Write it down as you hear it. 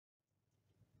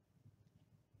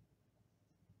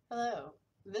Hello,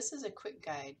 this is a quick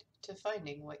guide to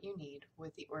finding what you need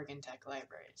with the Oregon Tech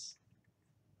Libraries.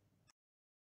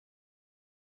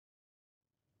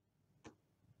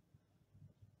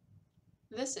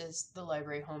 This is the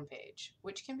library homepage,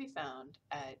 which can be found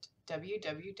at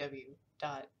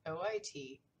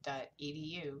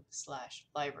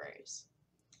www.oit.edu/libraries.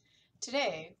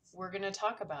 Today, we're going to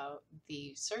talk about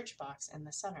the search box in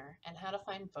the center and how to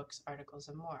find books, articles,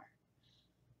 and more.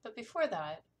 But before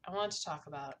that, I want to talk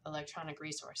about electronic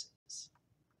resources.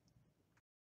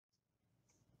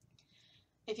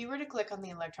 If you were to click on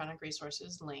the electronic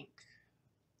resources link,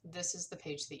 this is the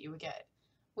page that you would get.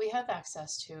 We have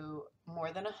access to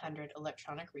more than 100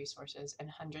 electronic resources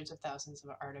and hundreds of thousands of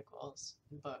articles,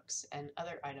 books, and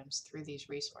other items through these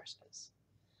resources.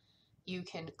 You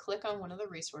can click on one of the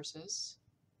resources,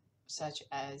 such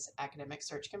as Academic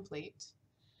Search Complete,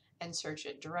 and search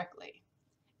it directly.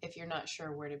 If you're not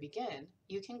sure where to begin,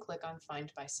 you can click on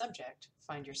Find by Subject,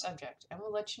 find your subject, and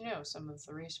we'll let you know some of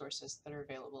the resources that are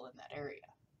available in that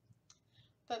area.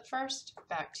 But first,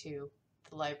 back to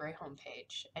the library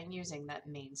homepage and using that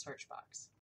main search box.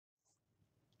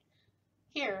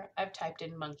 Here, I've typed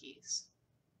in monkeys.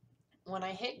 When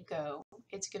I hit go,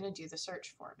 it's going to do the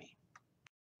search for me.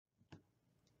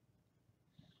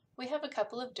 We have a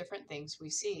couple of different things we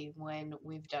see when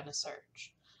we've done a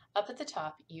search. Up at the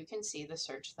top, you can see the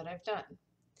search that I've done.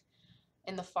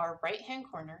 In the far right-hand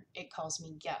corner, it calls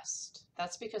me guest.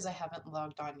 That's because I haven't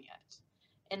logged on yet.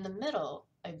 In the middle,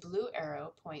 a blue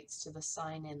arrow points to the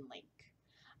sign in link.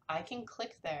 I can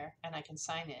click there and I can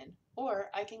sign in,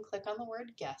 or I can click on the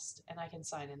word guest and I can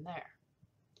sign in there.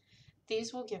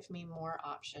 These will give me more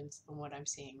options than what I'm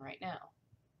seeing right now.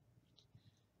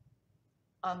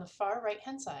 On the far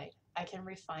right-hand side, I can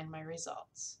refine my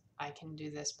results. I can do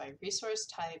this by resource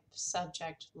type,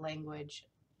 subject, language,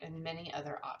 and many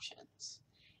other options.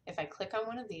 If I click on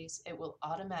one of these, it will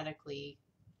automatically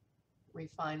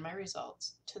refine my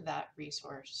results to that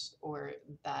resource or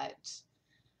that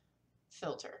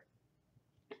filter.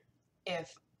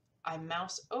 If I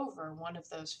mouse over one of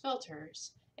those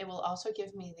filters, it will also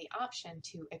give me the option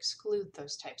to exclude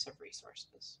those types of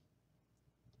resources.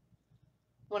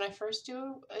 When I first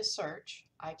do a search,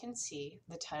 I can see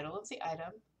the title of the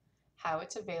item, how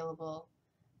it's available,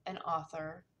 an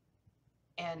author,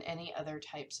 and any other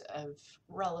types of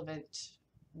relevant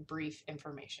brief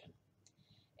information.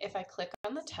 If I click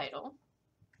on the title,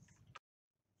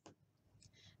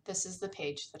 this is the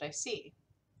page that I see.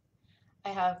 I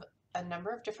have a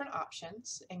number of different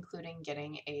options, including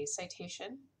getting a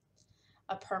citation,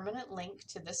 a permanent link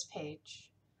to this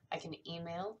page. I can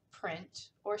email,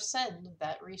 print, or send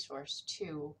that resource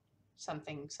to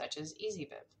something such as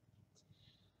EasyBib.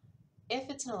 If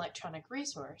it's an electronic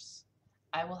resource,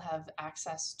 I will have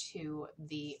access to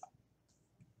the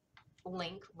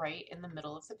link right in the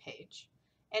middle of the page,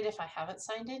 and if I haven't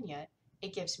signed in yet,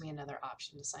 it gives me another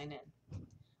option to sign in.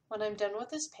 When I'm done with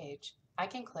this page, I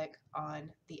can click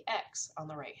on the X on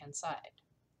the right-hand side.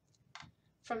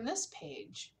 From this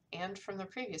page and from the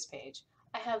previous page,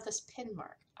 I have this pin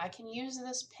mark. I can use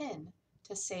this pin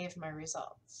to save my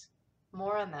results.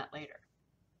 More on that later.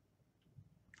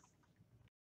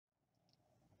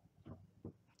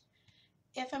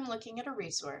 If I'm looking at a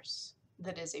resource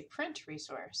that is a print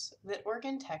resource that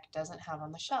Oregon Tech doesn't have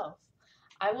on the shelf,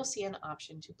 I will see an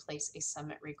option to place a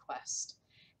summit request.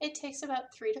 It takes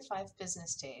about 3 to 5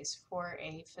 business days for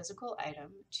a physical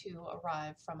item to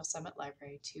arrive from a Summit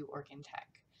library to Oregon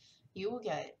Tech. You will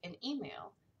get an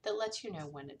email that lets you know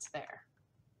when it's there.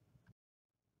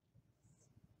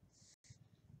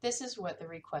 This is what the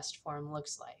request form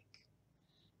looks like.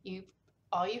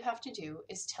 All you have to do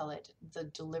is tell it the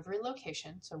delivery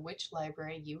location, so which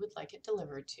library you would like it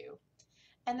delivered to,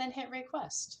 and then hit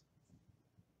request.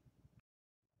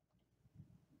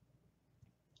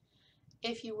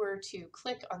 If you were to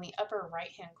click on the upper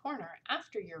right-hand corner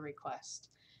after your request,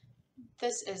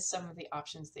 this is some of the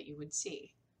options that you would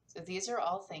see. So these are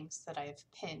all things that I have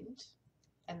pinned,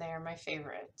 and they are my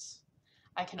favorites.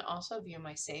 I can also view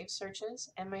my saved searches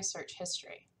and my search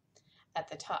history at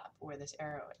the top where this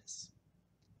arrow is.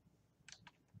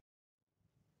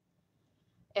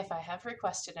 If I have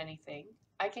requested anything,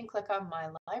 I can click on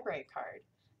my library card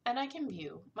and I can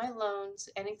view my loans,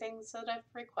 anything that I've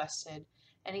requested,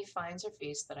 any fines or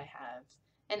fees that I have,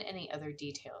 and any other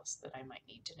details that I might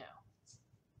need to know.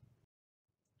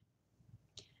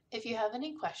 If you have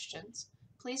any questions,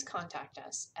 please contact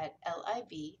us at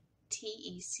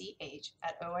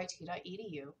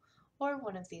libtech@oit.edu or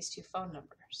one of these 2 phone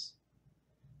numbers.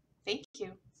 Thank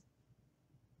you.